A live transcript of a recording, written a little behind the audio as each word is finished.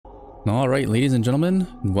Alright, ladies and gentlemen,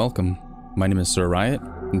 welcome. My name is Sir Riot,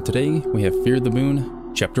 and today we have Fear the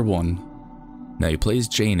Moon, Chapter 1. Now, you play as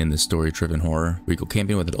Jane in this story-driven horror, where you go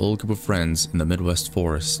camping with an old group of friends in the Midwest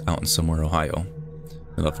forest out in somewhere Ohio.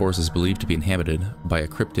 Now, the forest is believed to be inhabited by a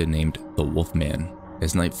cryptid named the Wolfman.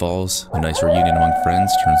 As night falls, a nice reunion among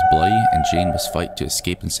friends turns bloody, and Jane must fight to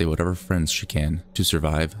escape and save whatever friends she can to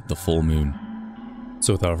survive the full moon.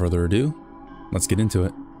 So without further ado, let's get into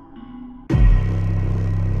it.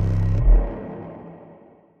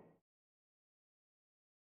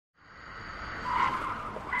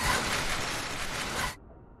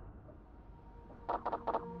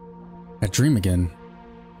 I dream again.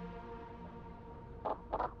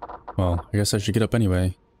 Well, I guess I should get up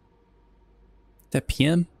anyway. That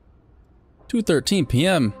PM? 2:13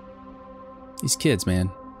 PM. These kids,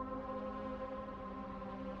 man.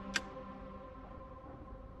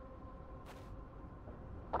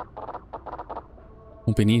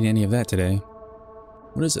 Won't be needing any of that today.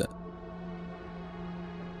 What is it?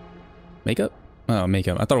 Makeup? Oh,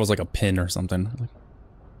 makeup. I thought it was like a pin or something.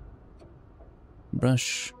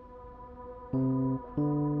 Brush.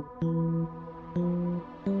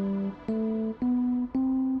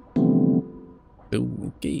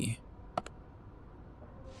 Okay.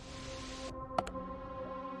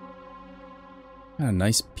 Got a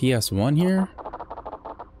nice PS1 here.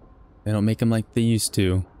 They don't make them like they used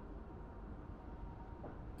to.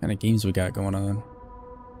 What kind of games we got going on?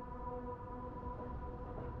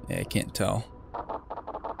 Yeah, I can't tell.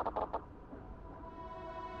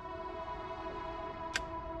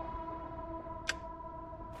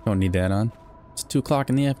 Don't need that on. It's 2 o'clock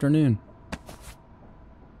in the afternoon.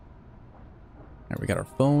 Alright, we got our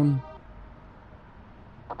phone.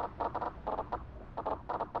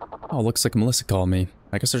 Oh, looks like Melissa called me.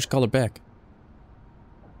 I guess I should call her back.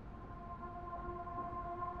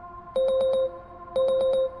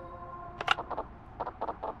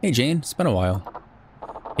 Hey Jane, it's been a while.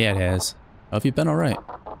 Yeah, it has. How have you been? Alright.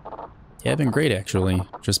 Yeah, I've been great actually.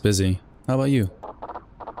 Just busy. How about you?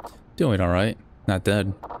 Doing alright. Not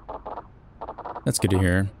dead. That's good to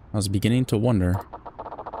hear. I was beginning to wonder.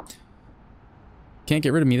 Can't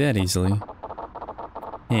get rid of me that easily.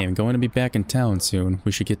 Hey, I'm going to be back in town soon.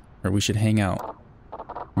 We should hang out.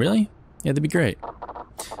 Really? Yeah, that'd be great.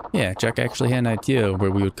 Yeah, Jack actually had an idea where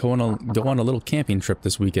we would go on a little camping trip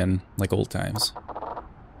this weekend, like old times.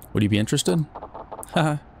 Would you be interested?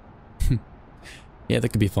 Haha. Yeah, that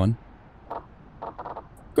could be fun.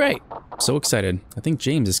 Great. So excited. I think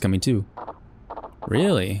James is coming too.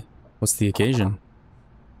 Really? What's the occasion?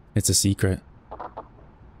 It's a secret.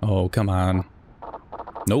 Oh, come on.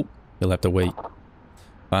 Nope. You'll have to wait.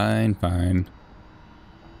 Fine, fine.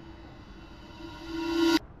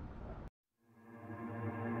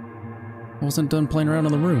 I wasn't done playing around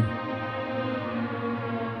in the room.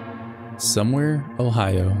 Somewhere,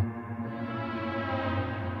 Ohio.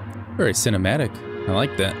 Very cinematic. I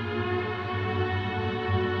like that.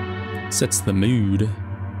 Sets the mood.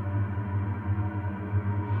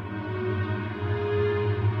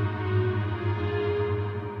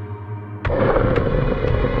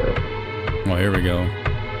 Oh, here we go.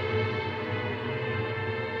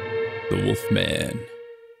 The Wolfman.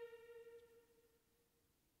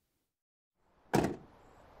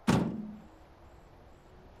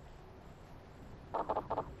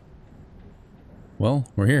 Well,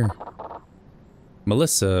 we're here.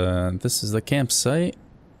 Melissa, this is the campsite.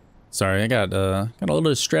 Sorry, I got a little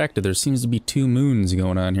distracted. There seems to be 2 moons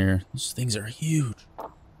going on here. Those things are huge.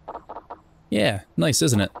 Yeah, nice,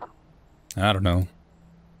 isn't it? I don't know.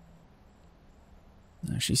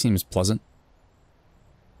 She seems pleasant.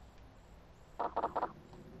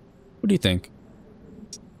 What do you think?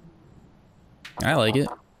 I like it.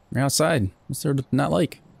 We're outside. What's there to not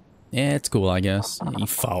like? Yeah, it's cool, I guess. Yeah, you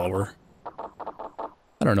follower.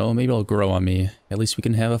 I don't know, maybe it'll grow on me. At least we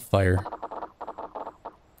can have a fire.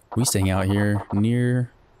 We used to hang out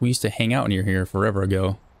near here forever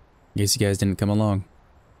ago. I guess you guys didn't come along.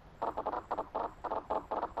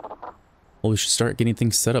 Well, we should start getting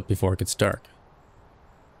things set up before it gets dark.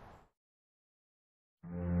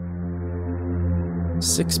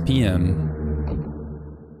 6 PM.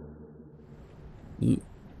 Ooh.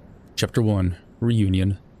 Chapter 1,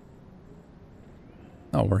 Reunion.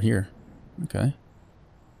 Oh, we're here. Okay.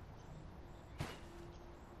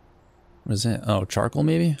 What is that? Oh, charcoal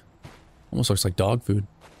maybe? Almost looks like dog food.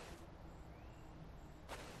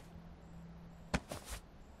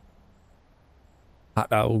 Hot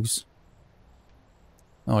dogs.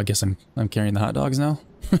 Oh, I guess I'm carrying the hot dogs now.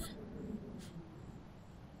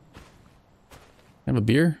 Have a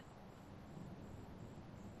beer?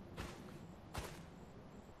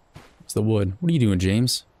 It's the wood. What are you doing,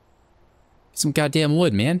 James? Get some goddamn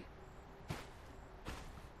wood, man.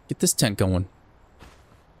 Get this tent going.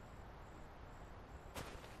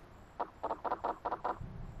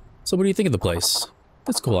 So what do you think of the place?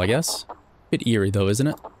 That's cool, I guess. Bit eerie though, isn't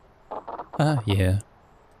it? Yeah.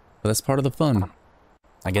 But that's part of the fun.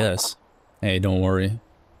 I guess. Hey, don't worry.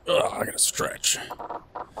 Ugh, I gotta stretch.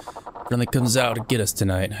 If anything comes out to get us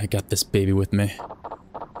tonight, I got this baby with me.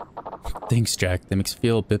 Thanks, Jack. That makes me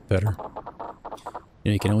feel a bit better. You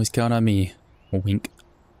know, you can always count on me. A wink.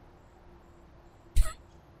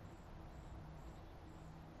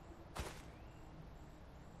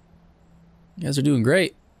 You guys are doing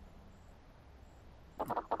great.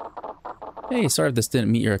 Hey, sorry if this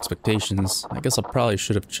didn't meet your expectations. I guess I probably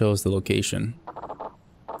should have chose the location.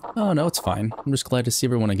 Oh, no, it's fine. I'm just glad to see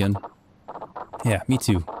everyone again. Yeah, me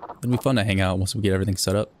too. It'll be fun to hang out once we get everything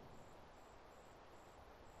set up.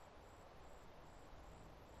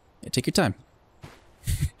 Yeah, take your time.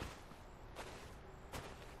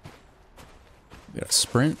 We got a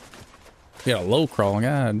sprint. We got a low crawl.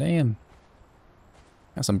 God damn.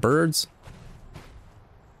 Got some birds.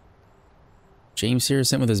 James here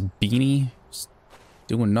sitting with his beanie. Just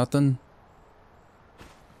doing nothing.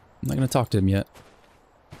 I'm not gonna talk to him yet.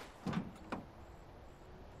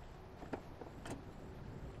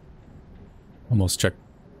 Almost checked.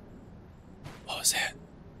 What was that?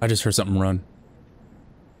 I just heard something run.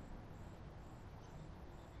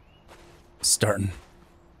 Starting.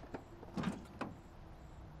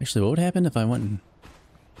 Actually, what would happen if I went and...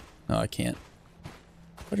 No, I can't.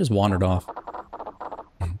 I just wandered off.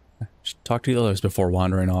 Should talk to the others before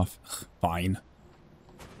wandering off. Fine.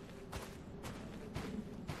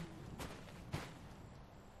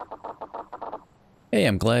 Hey,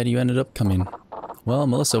 I'm glad you ended up coming. Well,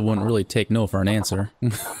 Melissa wouldn't really take no for an answer.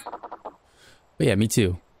 But yeah, me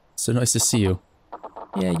too. So nice to see you.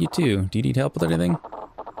 Yeah, you too. Do you need help with anything?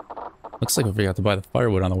 Looks like we forgot to buy the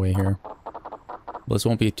firewood on the way here. Melissa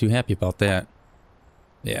won't be too happy about that.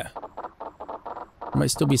 Yeah. There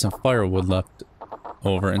might still be some firewood left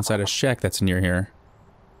over inside a shack that's near here.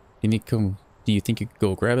 Do you think you could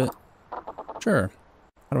go grab it? Sure.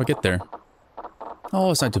 How do I get there?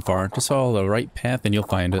 Oh, it's not too far. Just follow the right path and you'll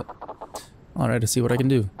find it. Alright, to see what I can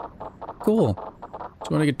do. Cool. It's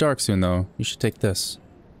going to get dark soon, though. You should take this.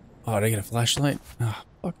 Oh, did I get a flashlight? Ah,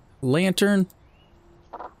 fuck. Lantern?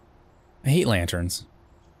 I hate lanterns.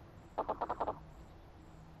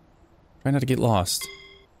 Try not to get lost.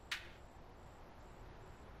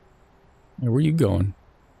 Hey, where are you going?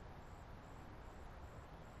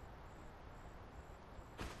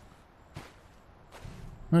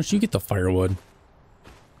 Why don't you get the firewood?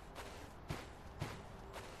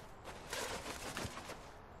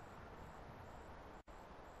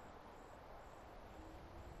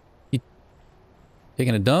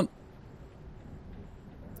 Taking a dump?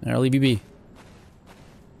 I'll leave you be.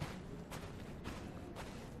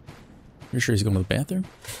 You're sure he's going to the bathroom?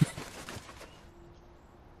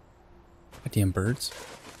 Goddamn birds.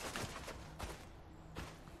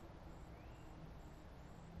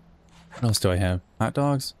 What else do I have? Hot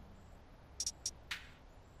dogs?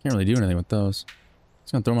 Can't really do anything with those.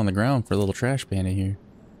 Just gonna throw them on the ground for a little trash panda here.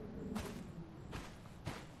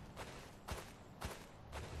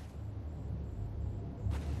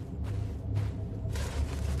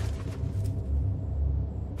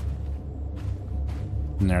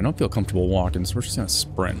 There, I don't feel comfortable walking, so we're just gonna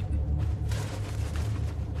sprint.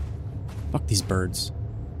 Fuck these birds.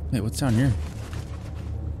 Wait, what's down here?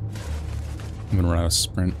 I'm gonna run out of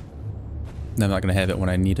sprint. I'm not gonna have it when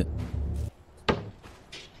I need it.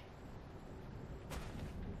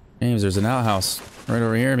 James, there's an outhouse right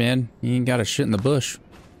over here, man. You ain't got a shit in the bush. Is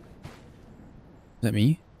that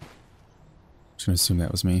me? I'm just gonna assume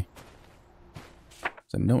that was me.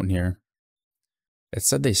 There's a note in here. It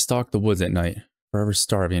said they stalk the woods at night. Forever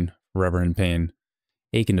starving, forever in pain,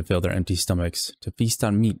 aching to fill their empty stomachs, to feast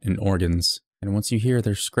on meat and organs, and once you hear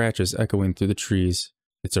their scratches echoing through the trees,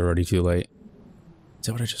 it's already too late. Is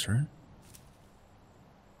that what I just heard?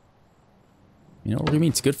 You know, what do you mean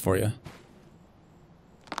it's good for you?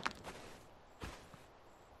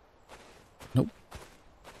 Nope.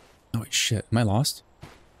 Oh wait, shit, am I lost?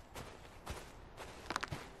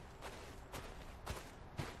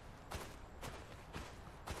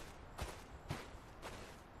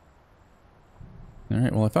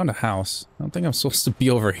 Alright, well I found a house. I don't think I'm supposed to be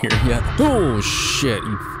over here yet. Oh shit,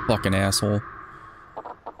 you fucking asshole.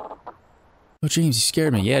 Oh James, you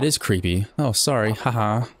scared me. Yeah, it is creepy. Oh, sorry.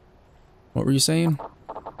 Haha. What were you saying?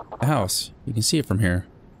 The house. You can see it from here.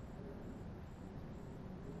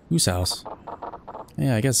 Whose house?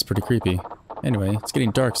 Yeah, I guess it's pretty creepy. Anyway, it's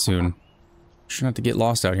getting dark soon. Try not to get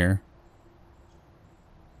lost out here.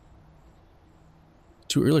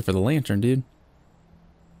 Too early for the lantern, dude.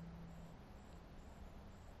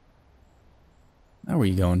 Now where are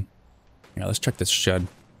you going? Yeah, let's check this shed.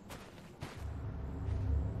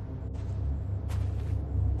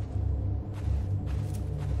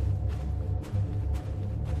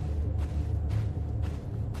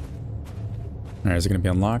 Alright, is it gonna be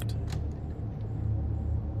unlocked?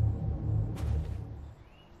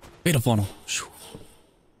 Beta funnel.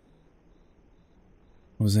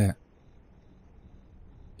 What was that?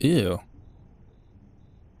 Ew.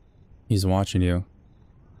 He's watching you.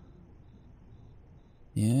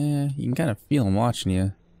 Yeah, you can kind of feel him watching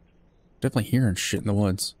you. Definitely hearing shit in the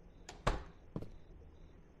woods.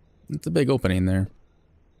 It's a big opening there.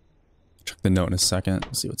 Check the note in a second.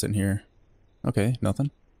 See what's in here. Okay, nothing.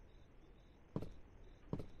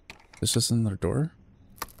 Is this just another door?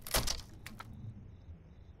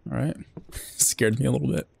 Alright. Scared me a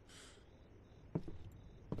little bit.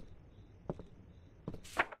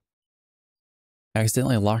 I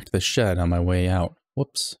accidentally locked the shed on my way out.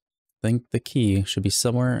 Whoops. Think the key should be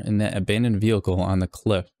somewhere in that abandoned vehicle on the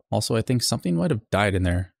cliff. Also, I think something might have died in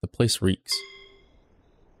there. The place reeks.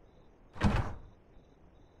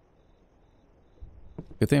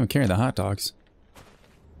 Good thing I'm carrying the hot dogs.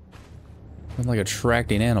 They're like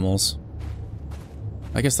attracting animals.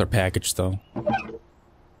 I guess they're packaged though.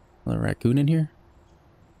 Another raccoon in here?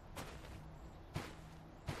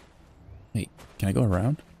 Hey, can I go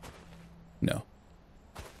around? No.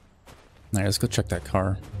 Alright, let's go check that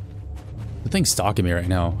car. The thing's stalking me right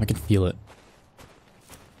now. I can feel it.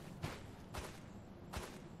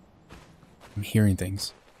 I'm hearing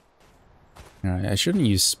things. Alright, I shouldn't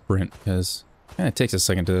use sprint because it kind of takes a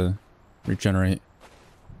second to regenerate.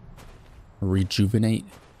 Rejuvenate.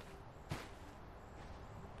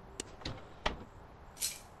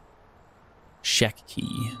 Shack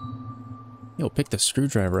key. Yo, pick the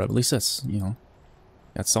screwdriver up. At least that's, you know,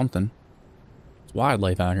 got something. It's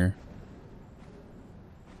wildlife out here.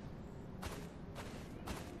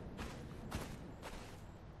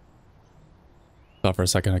 Thought for a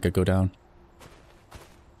second I could go down.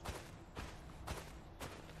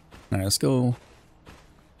 Alright, let's go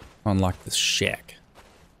unlock this shack.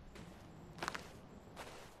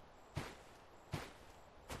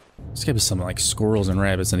 There's gotta be some like squirrels and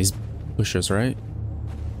rabbits in these bushes, right?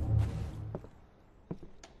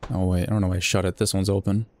 Oh wait, I don't know why I shut it. This one's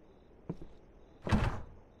open.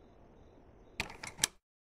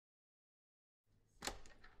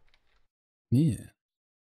 Yeah.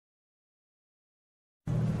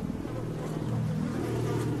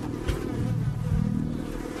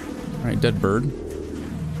 Alright, dead bird.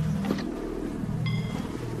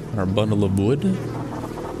 Our bundle of wood.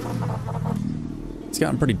 It's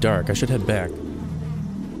gotten pretty dark. I should head back.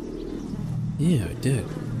 Yeah, I did.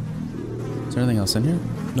 Is there anything else in here?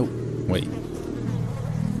 Nope. Wait.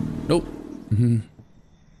 Nope.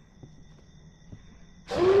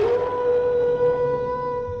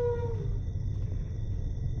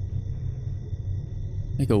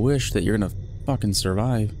 Make a wish that you're gonna fucking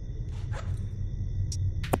survive.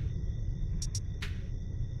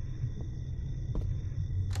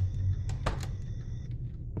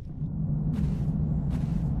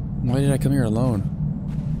 Why did I come here alone?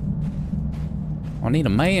 I need a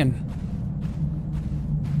man.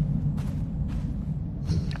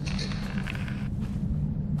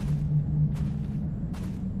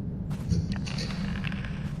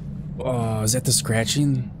 Oh, is that the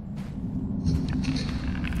scratching?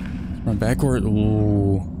 Run backward.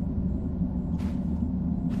 Ooh.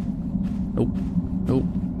 Nope. Nope.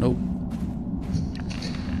 Nope.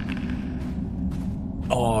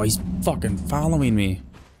 Oh, he's fucking following me.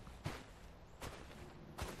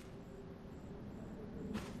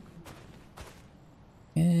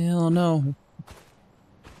 Hell no.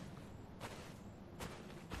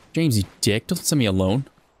 James, you dick. Don't send me alone.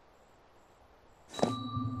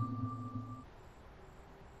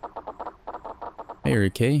 Hey, are you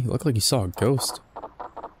okay? You look like you saw a ghost.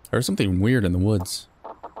 There's something weird in the woods.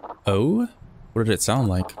 Oh? What did it sound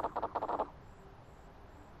like?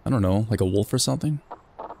 I don't know, like a wolf or something?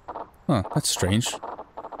 Huh, that's strange.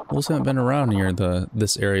 Wolves haven't been around here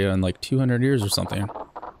this area in like 200 years or something.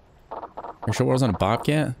 Are you sure it wasn't a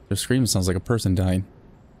bobcat? Their scream sounds like a person dying.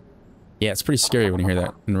 Yeah, it's pretty scary when you hear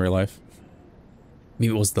that in real life.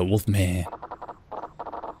 Maybe it was the Wolfman.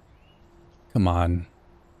 Come on.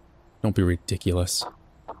 Don't be ridiculous.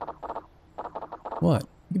 What?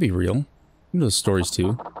 You can be real. You know those stories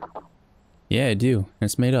too. Yeah, I do. And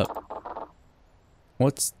it's made up.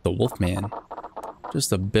 What's the Wolfman?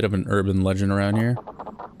 Just a bit of an urban legend around here.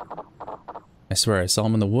 I swear I saw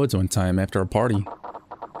him in the woods one time after a party.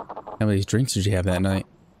 How many drinks did you have that night?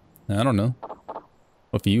 I don't know.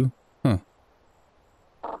 A few? Huh.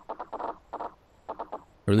 I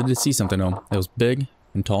really did see something though. It was big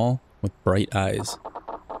and tall with bright eyes.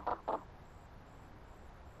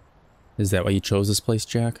 Is that why you chose this place,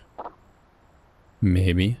 Jack?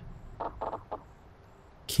 Maybe.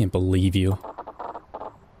 Can't believe you.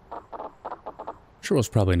 Sure was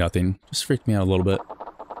probably nothing. Just freaked me out a little bit.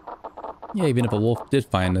 Yeah, even if a wolf did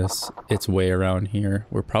find us its way around here,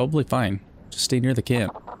 we're probably fine. Just stay near the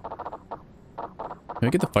camp. Can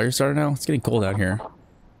we get the fire started now? It's getting cold out here.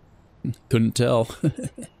 Couldn't tell.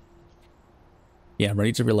 Yeah, I'm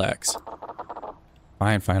ready to relax.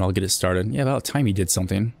 Fine, I'll get it started. Yeah, about time you did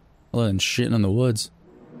something. Other than shitting in the woods.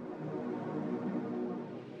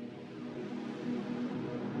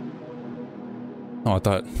 Oh, I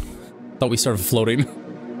thought we started floating.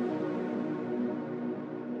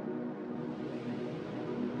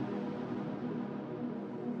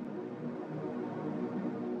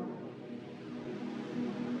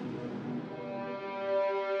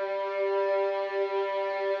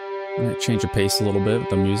 Might change the pace a little bit with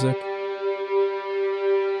the music.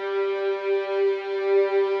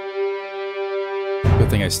 Good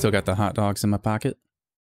thing I still got the hot dogs in my pocket.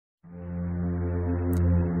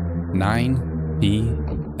 9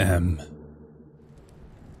 p.m.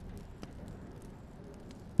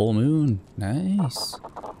 Full moon. Nice.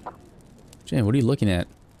 Jay, what are you looking at?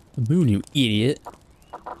 The moon, you idiot.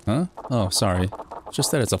 Huh? Oh, sorry. Just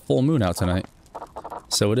that it's a full moon out tonight.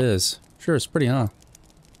 So it is. Sure, it's pretty, huh?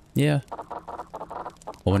 Yeah.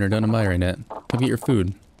 Well, when you're done admiring it, go get your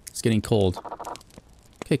food. It's getting cold.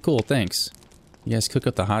 Okay, cool, thanks. You guys cook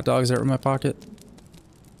up the hot dogs that were in my pocket?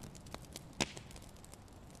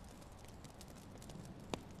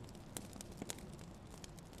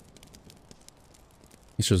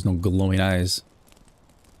 He shows no glowing eyes.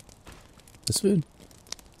 This food.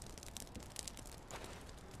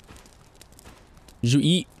 Did you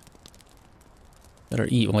eat? Better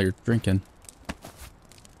eat while you're drinking.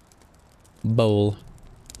 Bowl.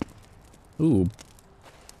 Ooh.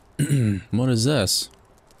 What is this?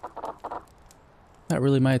 Not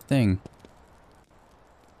really my thing.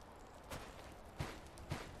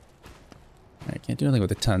 I can't do anything with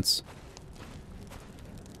the tents.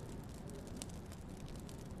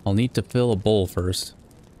 I'll need to fill a bowl first.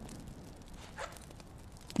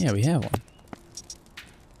 Yeah, we have one.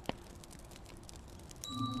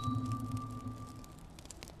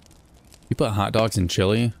 You put hot dogs in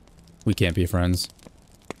chili? We can't be friends.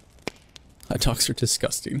 Hot dogs are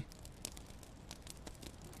disgusting.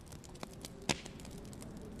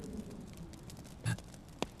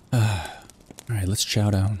 Alright, let's chow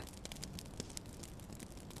down.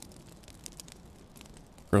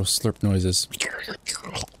 Gross slurp noises.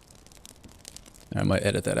 I might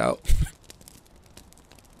edit that out.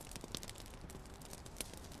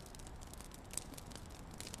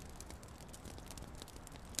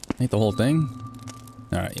 Ain't the whole thing?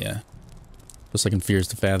 Alright, yeah. Just like in Fears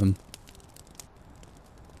to Fathom.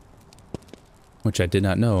 Which I did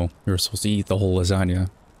not know. We were supposed to eat the whole lasagna.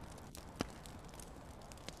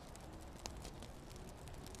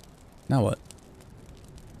 Now what?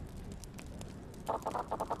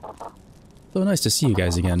 So nice to see you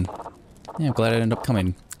guys again. Yeah, I'm glad I ended up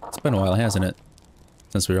coming. It's been a while, hasn't it?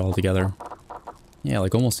 Since we were all together. Yeah,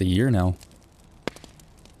 like almost a year now.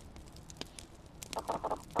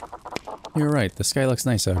 You're right, the sky looks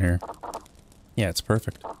nice out here. Yeah, it's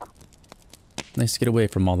perfect. Nice to get away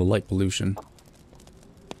from all the light pollution.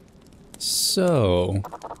 So,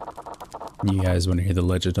 you guys want to hear the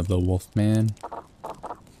legend of the Wolfman?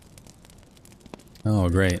 Oh,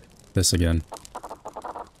 great. This again.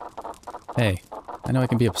 Hey, I know I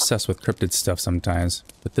can be obsessed with cryptid stuff sometimes,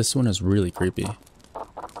 but this one is really creepy.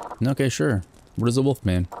 Okay, sure. What is a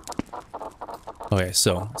Wolfman? Okay,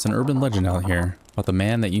 so, it's an urban legend out here about the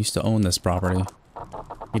man that used to own this property.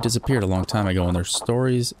 He disappeared a long time ago, and there's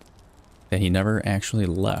stories that he never actually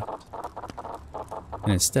left.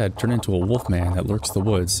 And instead turned into a wolfman that lurks the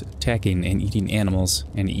woods, attacking and eating animals,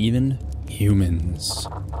 and even humans.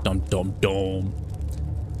 Dum dum dum.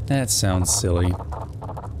 That sounds silly.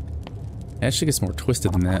 It actually gets more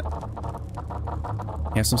twisted than that.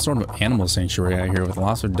 You have some sort of animal sanctuary out here with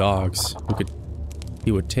lots of dogs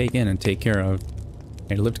he would take in and take care of.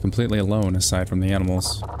 And he lived completely alone aside from the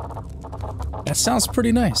animals. That sounds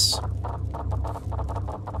pretty nice.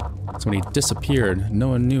 So when he disappeared, no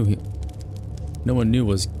one knew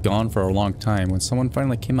was gone for a long time. When someone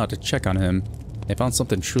finally came out to check on him, they found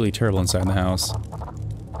something truly terrible inside the house.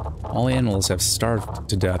 All the animals have starved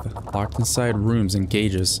to death, locked inside rooms and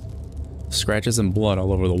cages. Scratches and blood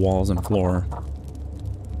all over the walls and floor. Oh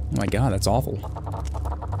my god, that's awful.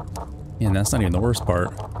 And that's not even the worst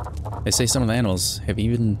part. They say some of the animals have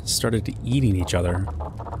even started eating each other.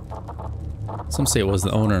 Some say it was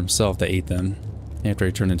the owner himself that ate them after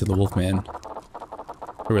he turned into the Wolfman.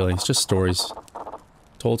 But really, it's just stories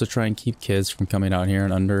told to try and keep kids from coming out here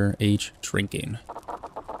and underage drinking.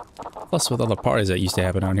 Plus, with all the parties that used to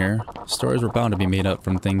happen out here, stories were bound to be made up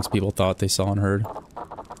from things people thought they saw and heard.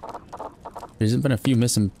 There's been a few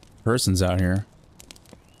missing persons out here.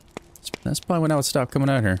 That's probably when I would stop coming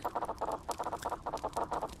out here.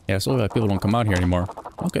 Yeah, so people don't come out here anymore.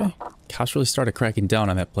 Okay. Cops really started cracking down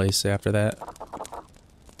on that place after that.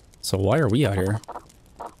 So why are we out here?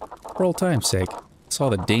 For old time's sake. It's all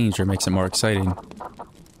the danger makes it more exciting. You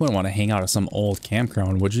wouldn't want to hang out at some old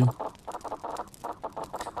campground, would you?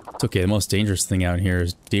 It's okay, the most dangerous thing out here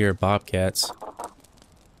is deer, bobcats.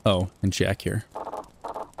 Oh, and Jack here.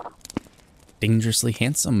 Dangerously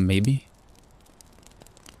handsome, maybe?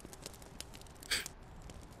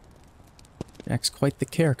 Jack's quite the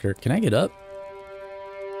character. Can I get up?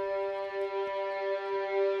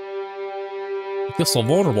 I feel so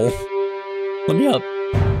vulnerable. Let me up.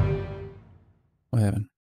 What happened?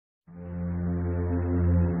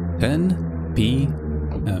 10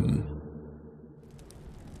 p.m.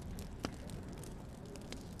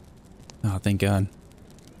 Oh, thank God.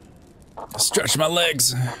 Stretch my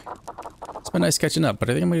legs. It's been nice catching up, but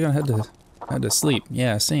I think I'm gonna head to sleep.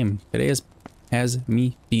 Yeah, same. Today has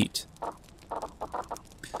me beat.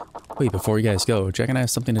 Wait, before you guys go, Jack and I have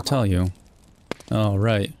something to tell you. Oh,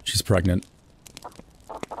 right. She's pregnant.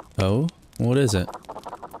 Oh? What is it?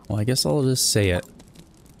 Well, I guess I'll just say it.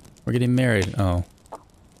 We're getting married. Oh.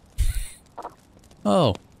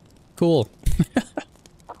 Oh. Cool.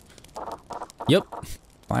 Yep.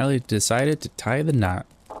 Finally decided to tie the knot.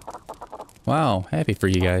 Wow. Happy for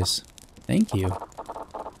you guys. Thank you.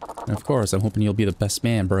 And of course, I'm hoping you'll be the best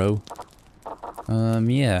man, bro.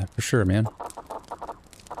 Yeah, for sure, man.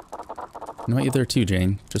 I want you there too,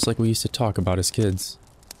 Jane. Just like we used to talk about as kids.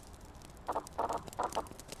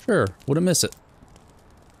 Sure, wouldn't miss it.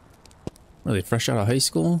 Really, fresh out of high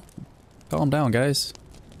school? Calm down, guys.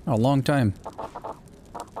 Oh, a long time.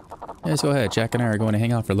 Yeah, let's go ahead. Jack and I are going to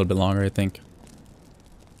hang out for a little bit longer, I think.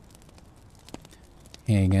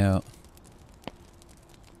 Hang out.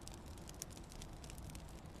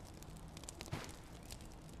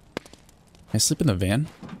 Can I sleep in the van?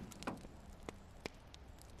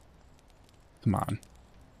 Come on.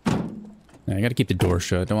 I gotta keep the door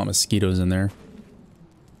shut. Don't want mosquitoes in there.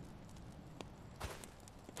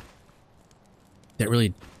 That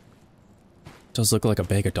really does look like a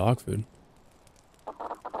bag of dog food.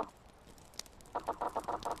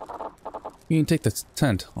 You can take the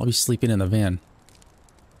tent. I'll be sleeping in the van.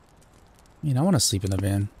 I mean, I want to sleep in the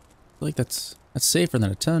van. I feel like that's safer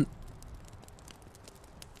than a tent.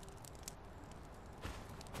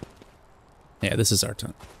 Yeah, this is our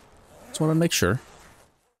tent. Just want to make sure.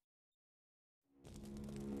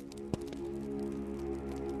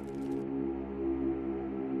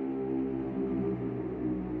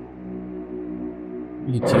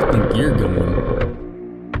 Where do you think you're going?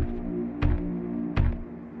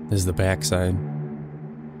 This is the backside.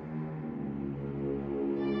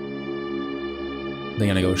 They're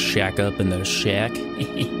gonna go shack up in the shack.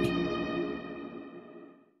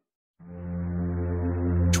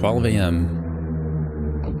 12 a.m.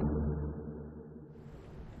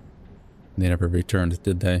 They never returned,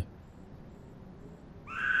 did they?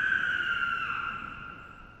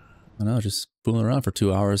 I know, just fooling around for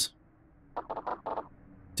 2 hours.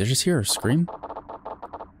 Did I just hear her scream?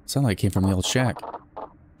 It sounded like it came from the old shack.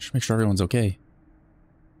 Just make sure everyone's okay.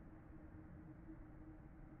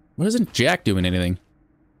 Why isn't Jack doing anything?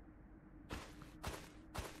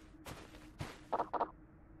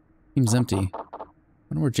 Seems empty. I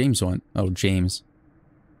wonder where James went. Oh, James.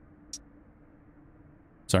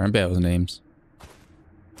 Sorry, I'm bad with names.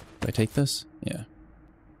 Do I take this? Yeah.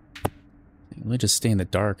 Let me just stay in the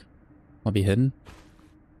dark. I'll be hidden.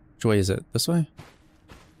 Which way is it? This way?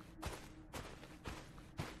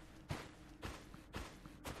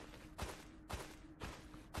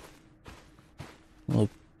 Little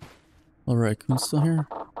raccoon's still here?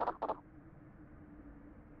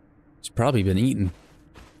 He's probably been eaten.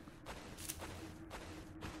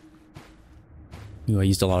 Ooh, I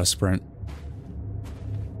used a lot of sprint.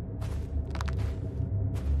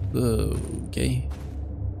 Okay.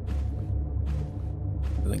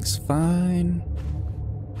 Everything's fine.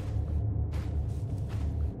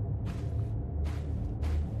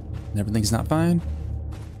 Everything's not fine.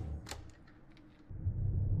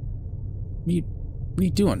 What are you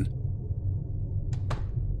doing?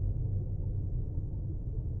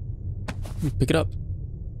 Pick it up.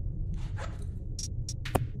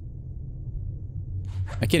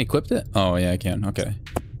 I can't equip it? Oh, yeah, I can. Okay.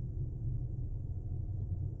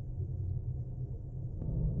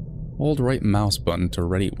 Hold right mouse button to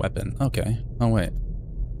ready weapon. Okay. Oh, wait.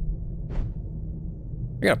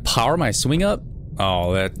 I gotta power my swing up?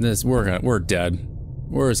 Oh, we're dead.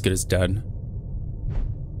 We're as good as dead.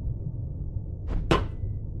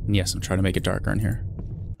 And yes, I'm trying to make it darker in here.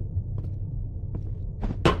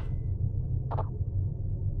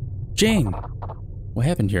 Jane! What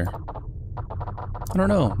happened here? I don't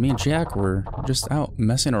know. Me and Jack were just out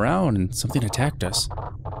messing around and something attacked us.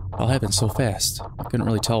 It all happened so fast. I couldn't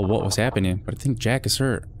really tell what was happening, but I think Jack is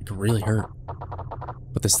hurt. Like, really hurt.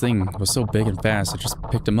 But this thing was so big and fast, I just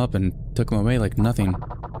picked him up and took him away like nothing.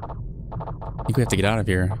 I think we have to get out of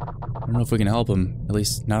here. I don't know if we can help him, at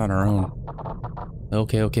least not on our own.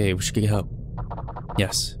 Okay, we should get help.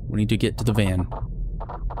 Yes, we need to get to the van.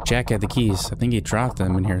 Jack had the keys. I think he dropped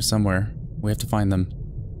them in here somewhere. We have to find them.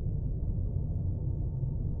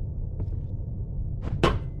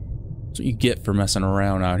 That's what you get for messing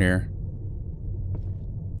around out here.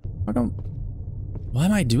 Why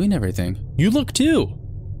am I doing everything? You look too!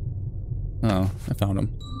 Oh, I found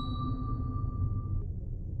him.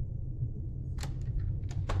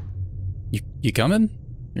 You coming?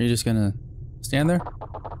 Or are you just gonna stand there?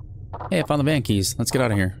 Hey, I found the van keys. Let's get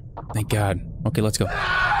out of here. Thank God. Okay, let's go.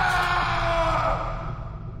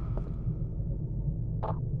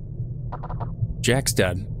 Jack's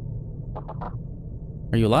dead.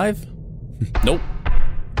 Are you alive? Nope.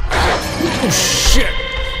 Oh shit!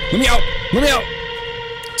 Let me out! Let me out!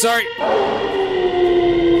 Sorry.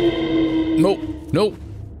 Nope.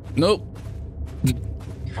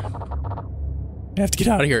 I have to get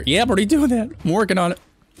out of here. Yeah, I'm already doing that. I'm working on it.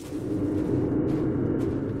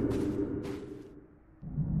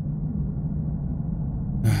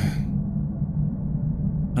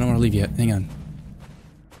 I don't want to leave yet. Hang on.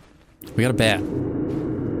 We got a bat.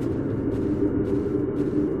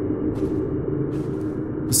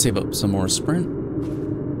 Let's save up some more sprint.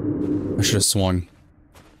 I should have swung.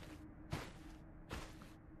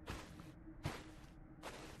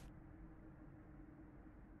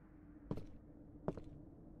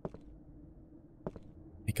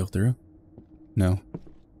 It go through? No.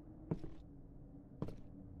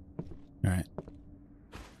 Alright.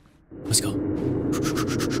 Let's go.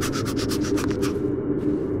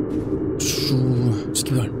 Just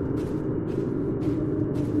keep going.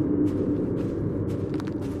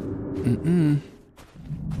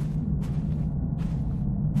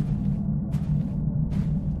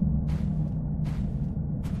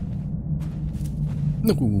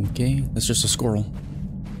 Okay, that's just a squirrel.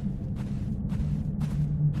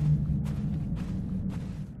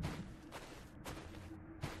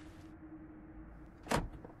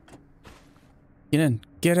 Get in.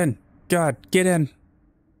 Get in. God, get in.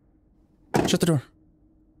 Shut the door.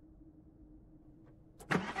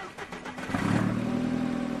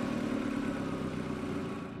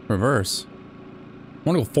 Reverse. I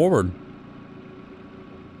want to go forward.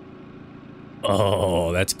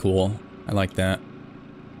 Oh, that's cool. I like that.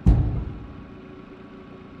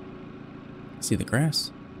 See the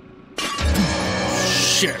grass?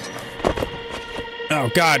 Shit. Oh,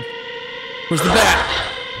 God. Where's the bat?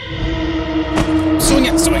 Swing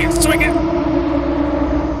it, swing it, swing it!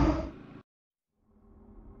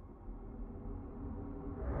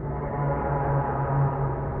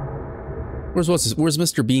 Where's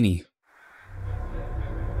Mr. Beanie?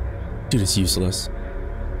 Dude, it's useless.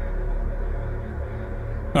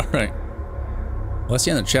 Alright. Well, that's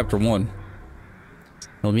the end of chapter 1.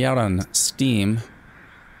 It'll be out on Steam.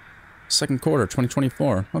 Second quarter,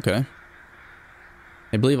 2024. Okay.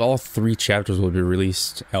 I believe all 3 chapters will be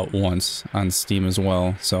released at once on Steam as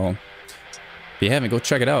well. So, if you haven't, go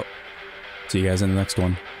check it out. See you guys in the next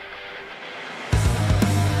one.